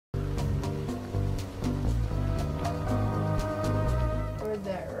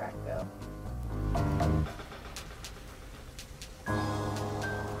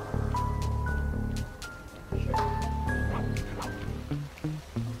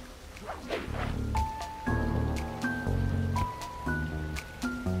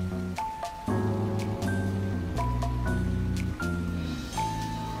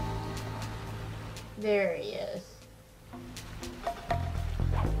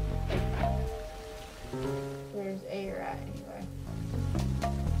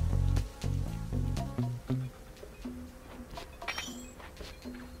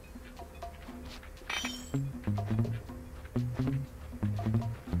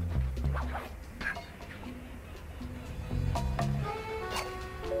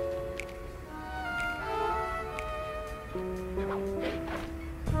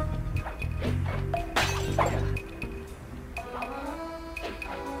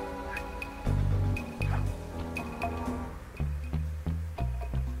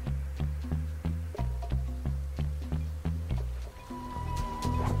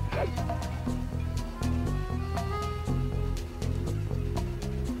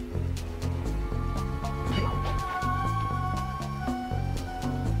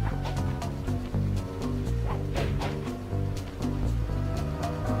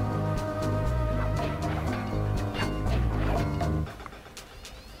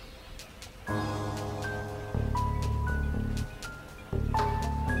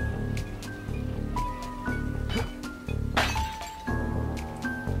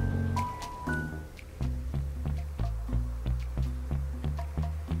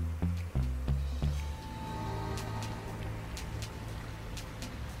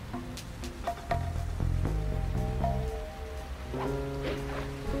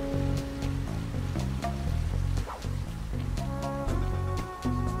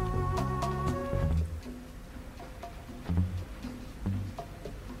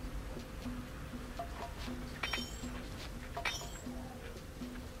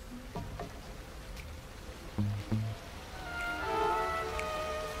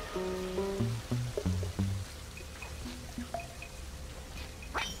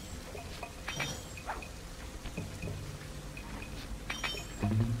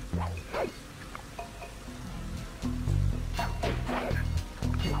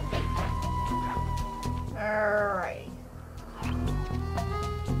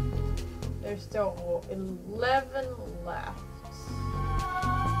still 11 left.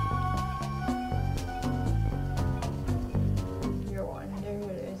 Your one, there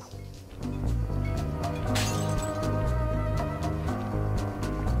it is.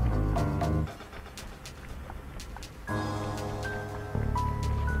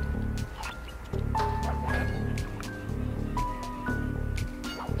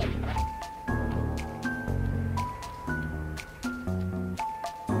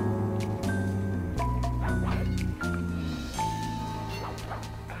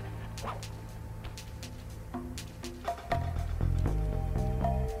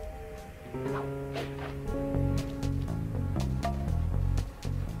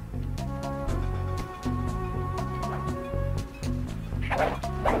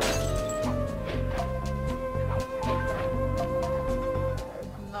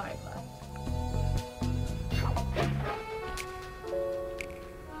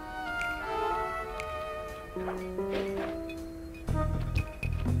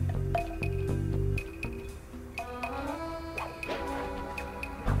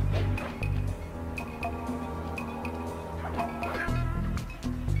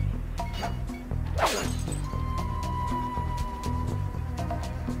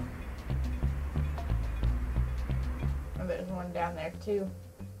 There's one down there too.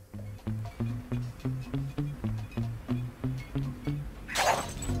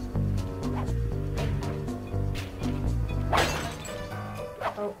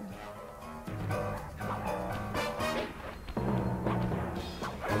 Oh.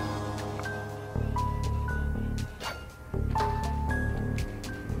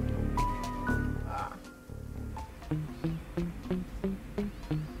 Ah.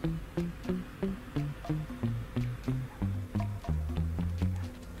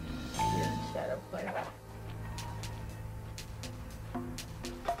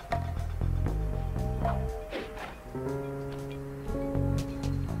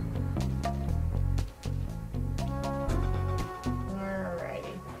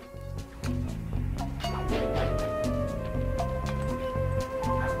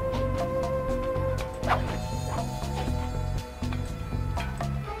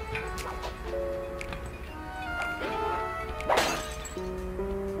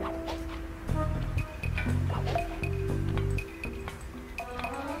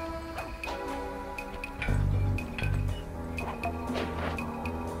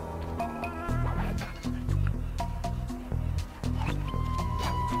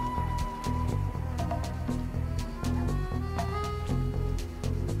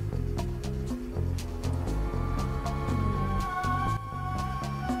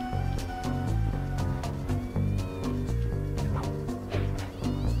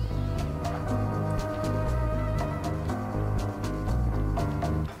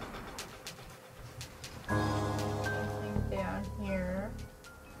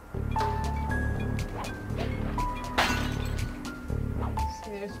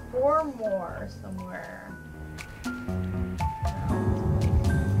 There's 4 more somewhere.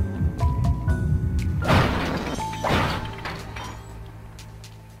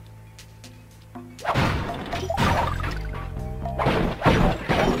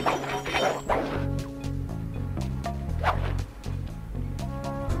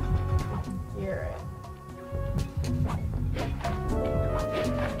 Hear it.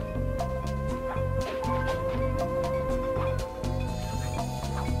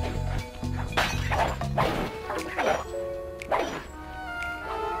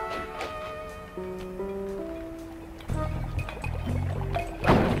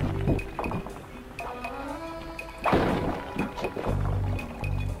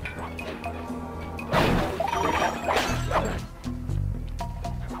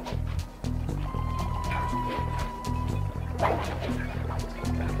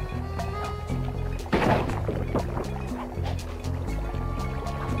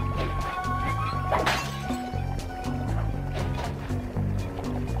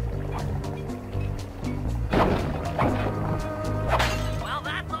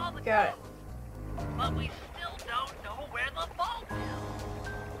 Got it. But we still don't know where the vault is.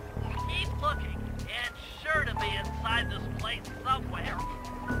 Keep looking. It's sure to be inside this place somewhere.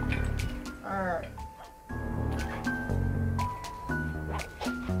 Alright.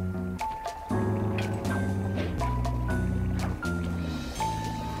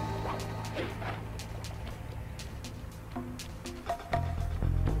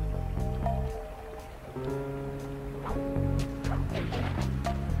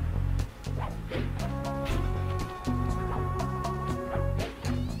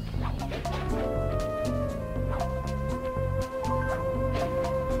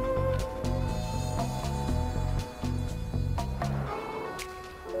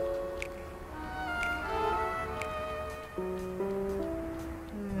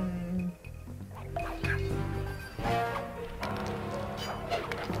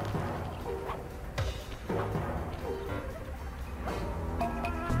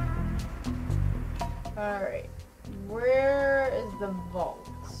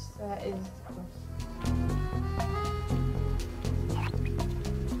 That is.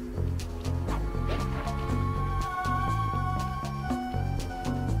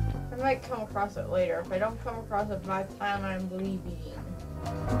 I might come across it later. If I don't come across it by the time I'm leaving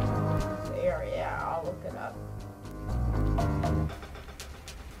this area, I'll look it up.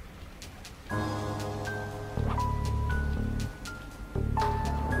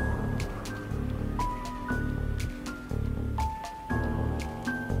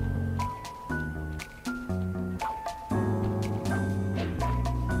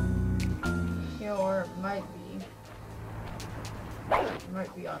 Or it might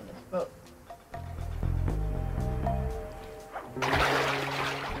be on this boat.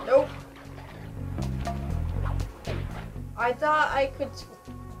 Nope. I thought I could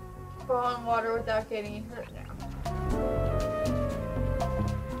fall in water without getting hurt now.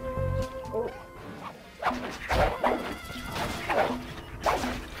 Oh.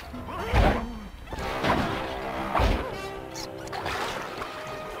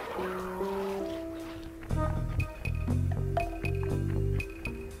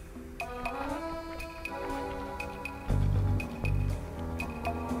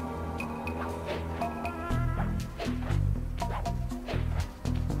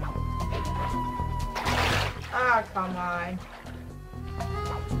 Ah, come on.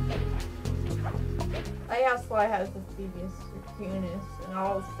 I also has the previous Kunis and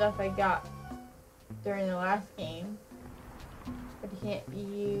all the stuff I got during the last game, but you can't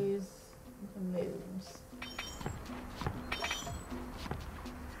use the moves.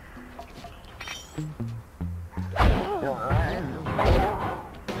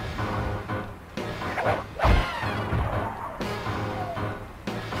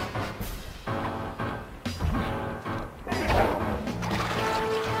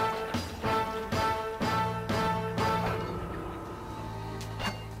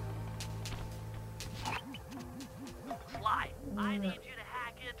 I need you to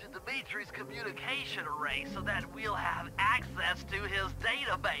hack into Dimitri's communication array so that we'll have access to his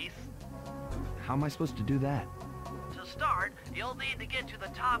database. How am I supposed to do that? To start, you'll need to get to the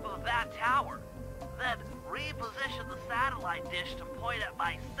top of that tower. Then reposition the satellite dish to point at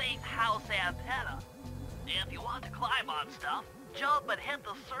my safe house antenna. If you want to climb on stuff, jump and hit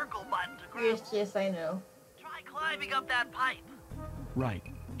the circle button to grab. Yes, I know. Try climbing up that pipe. Right.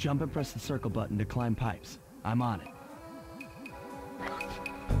 Jump and press the circle button to climb pipes. I'm on it.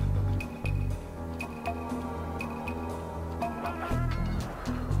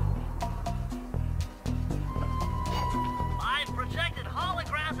 I've projected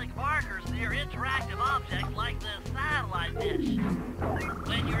holographic markers near interactive objects like this satellite dish.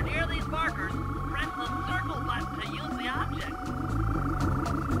 When you're near these markers, press the circle button to use the object.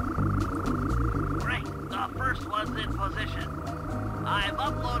 Great, the first one's in position. I've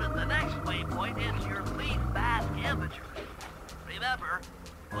uploaded the next waypoint into your leaf mask imagery. Remember,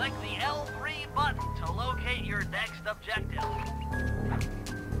 click the L3 button to locate your next objective.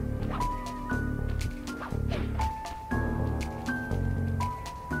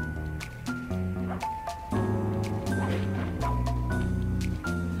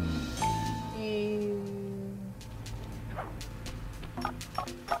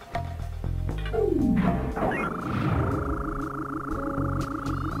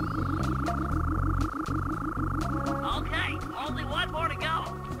 Okay, only one more to go.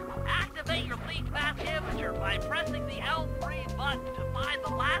 Activate your leak mask imager by pressing the L3 button to find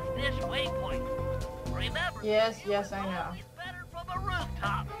the last dish waypoint. Remember, Yes, I know. it's better from a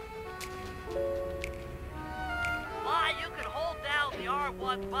rooftop. Why, you can hold down the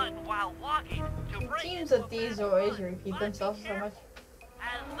R1 button while walking to It bring seems it that these always repeat themselves so much.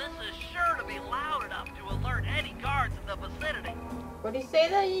 as this is sure to be loud enough to alert any guards in the vicinity. What do you say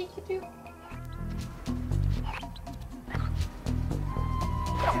that you could do?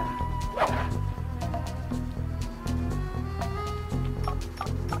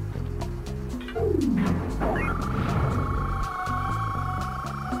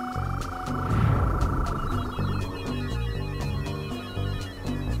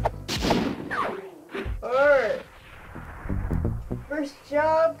 Alright. First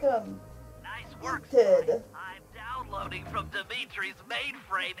job come. Nice work, Good. Sly. I'm downloading from Dimitri's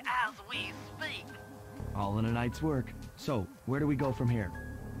mainframe as we speak. All in a night's work. So, where do we go from here?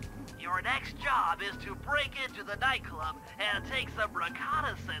 Your next job is to break into the nightclub and take some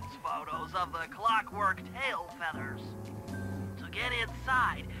reconnaissance photos of the clockwork tail feathers. To get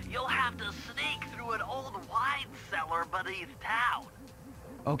inside, you'll have to sneak through an old wine cellar beneath town.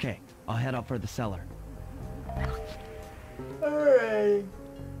 Okay, I'll head up for the cellar. Alright.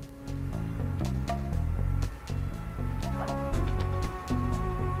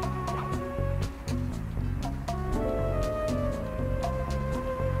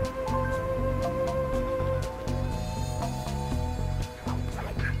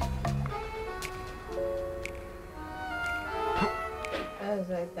 As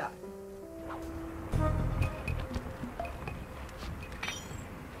I thought.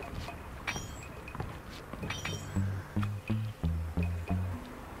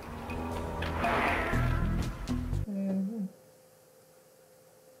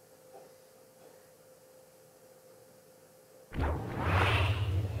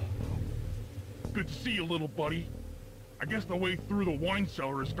 Good to see you, little buddy. I guess the way through the wine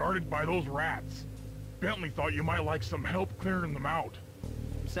cellar is guarded by those rats. Bentley thought you might like some help clearing them out.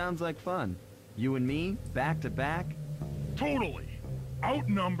 Sounds like fun. You and me, back to back? Totally.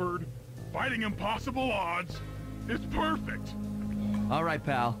 Outnumbered, fighting impossible odds. It's perfect. All right,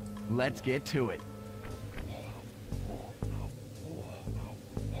 pal. Let's get to it.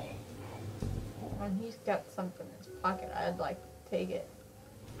 When he's got something in his pocket, I'd like to take it.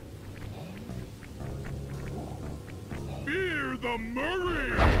 Fear the Murray!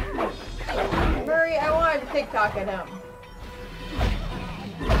 Murray, I wanted to TikTok at him.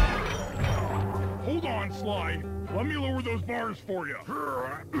 Hold on, Sly. Let me lower those bars for you.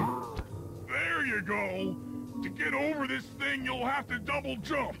 There you go. To get over this thing, you'll have to double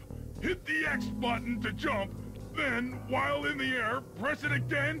jump. Hit the X button to jump, then, while in the air, press it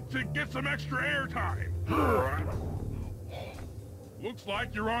again to get some extra air time. Looks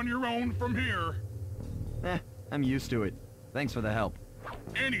like you're on your own from here. I'm used to it. Thanks for the help.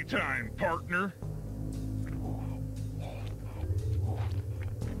 Anytime, partner.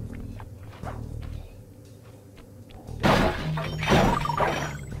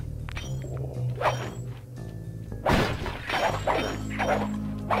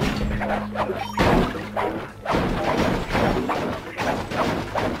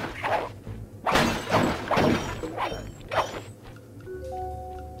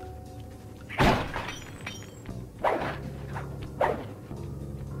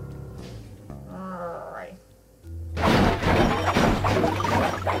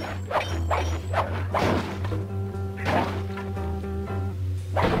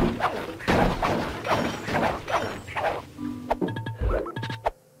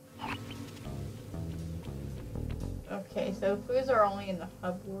 Okay, so clues are only in the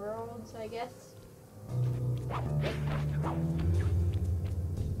hub worlds, I guess.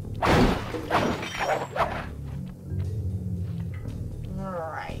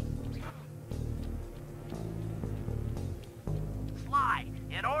 Alright. Sly,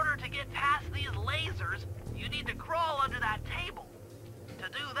 in order to get past these lasers, you need to crawl under that table. To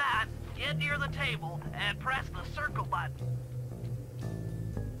do that, get near the table and press the circle button.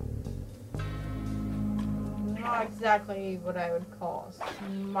 Not exactly what I would call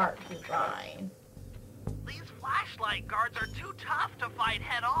smart design. These flashlight guards are too tough to fight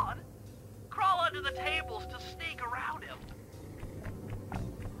head-on. Crawl under the tables to sneak around him.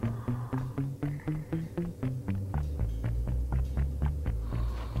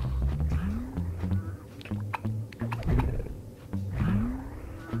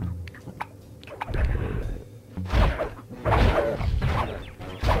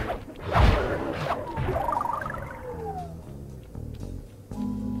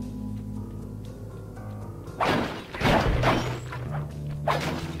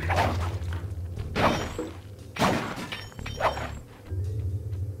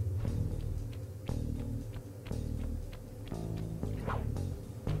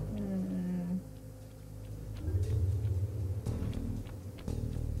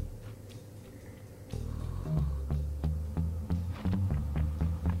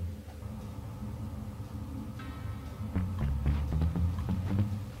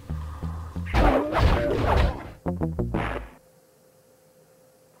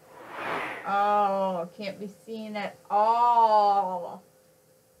 Oh, can't be seen at all.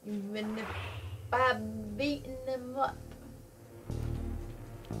 Even if I've beaten them up.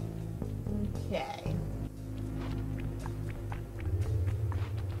 Okay.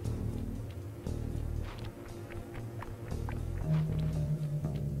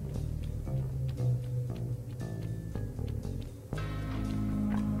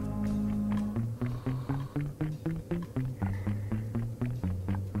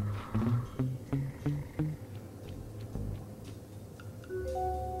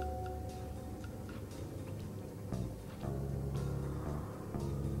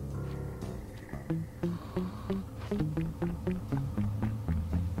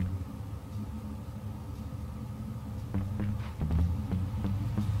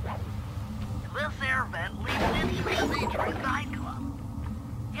 This air vent leads into the featuring nightclub.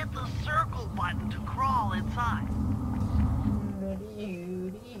 Hit the circle button to crawl inside.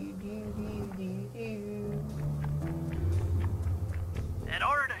 In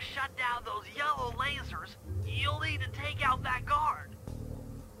order to shut down those yellow lasers, you'll need to take out that guard.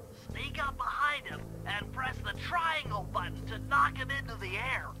 knock him into the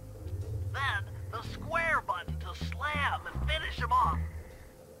air. Then, the square button to slam and finish him off.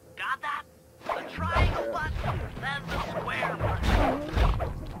 Got that? The triangle button, then the square button.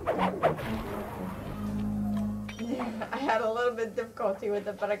 I had a little bit of difficulty with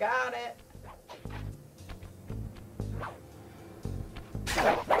it, but I got it.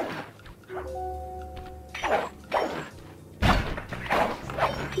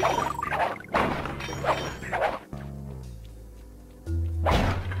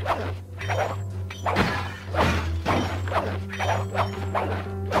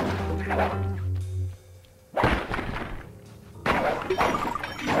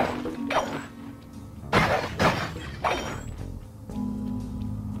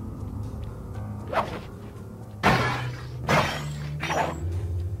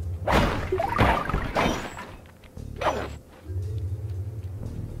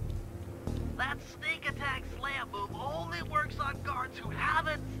 That sneak attack slam move only works on guards who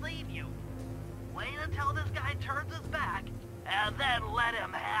haven't seen you. Wait until this guy turns his back, and then let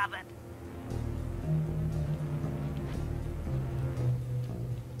him have it.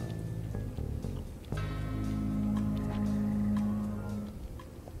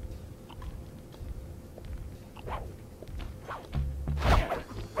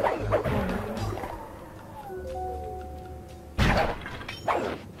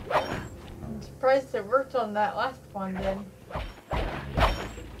 I'm surprised it worked on that last one, then.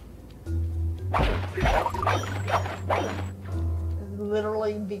 I was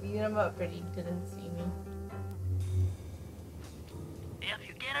literally beating him up, but he didn't see me. If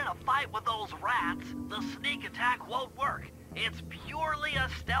you get in a fight with those rats, the sneak attack won't work. It's purely a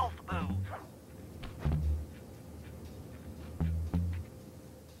stealth move.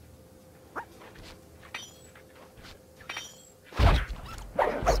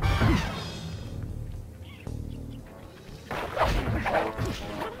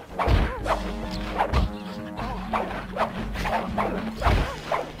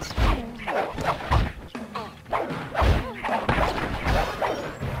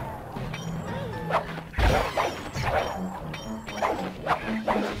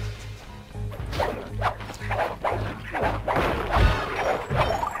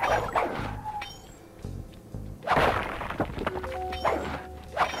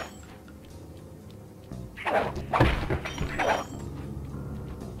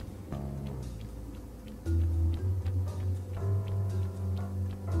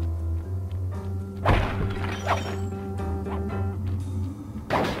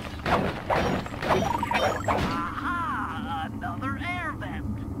 Aha! Another air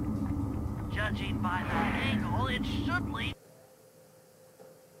vent. Judging by that angle, it should lead...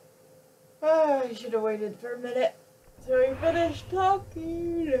 Oh, I should have waited for a minute so he finished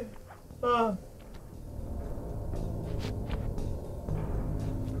talking. Oh.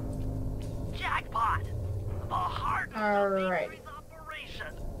 Jackpot! The heart of the Alright. Dimitri's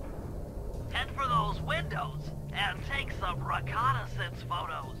operation. Head for those windows and take some reconnaissance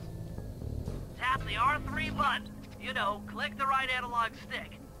photos. Tap the R3 button, you know, click the right analog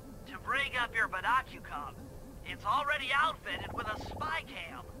stick, to bring up your binocucom. It's already outfitted with a spy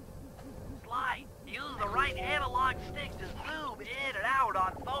cam. Sly, use the right analog stick to zoom in and out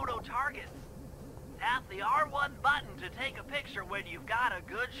on photo targets. Tap the R1 button to take a picture when you've got a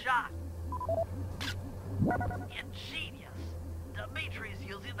good shot. Ingenious. Dimitri's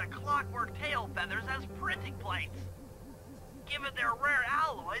using the clockwork tail feathers as printing plates. Given their rare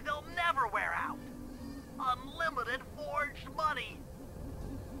alloy, they'll never wear out. Unlimited forged money.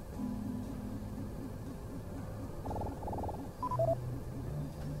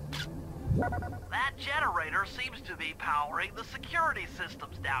 That generator seems to be powering the security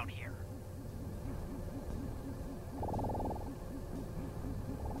systems down here.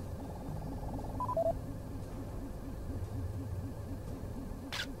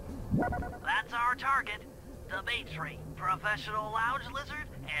 That's our target. Dimitri, professional lounge lizard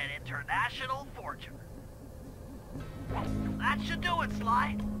and international forger. That should do it,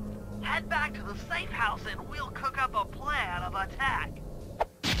 Sly. Head back to the safe house and we'll cook up a plan of attack.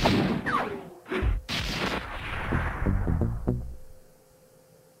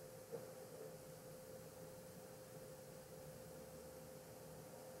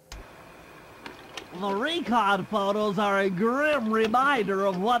 The recon photos are a grim reminder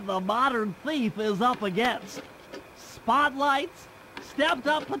of what the modern thief is up against. Spotlights,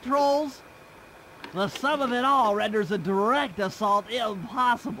 stepped-up patrols. The sum of it all renders a direct assault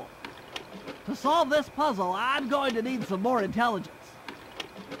impossible. To solve this puzzle, I'm going to need some more intelligence.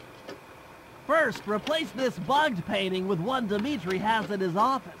 First, replace this bugged painting with one Dimitri has in his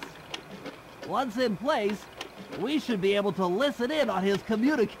office. Once in place, We should be able to listen in on his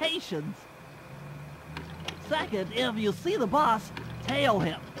communications. Second, if you see the boss, tail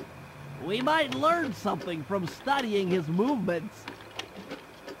him. We might learn something from studying his movements.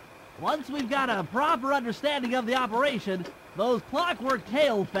 Once we've got a proper understanding of the operation, those clockwork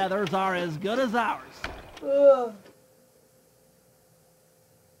tail feathers are as good as ours. Ugh.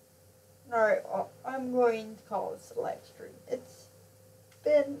 Alright, well, I'm going to call this a live stream. It's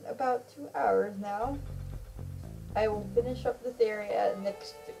been about 2 hours now. I will finish up this area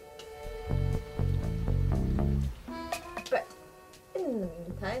next week. But in the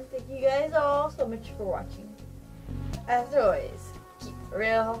meantime, thank you guys all so much for watching. As always, keep it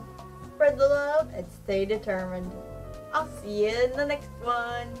real, spread the love, and stay determined. I'll see you in the next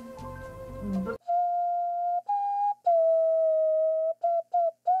one.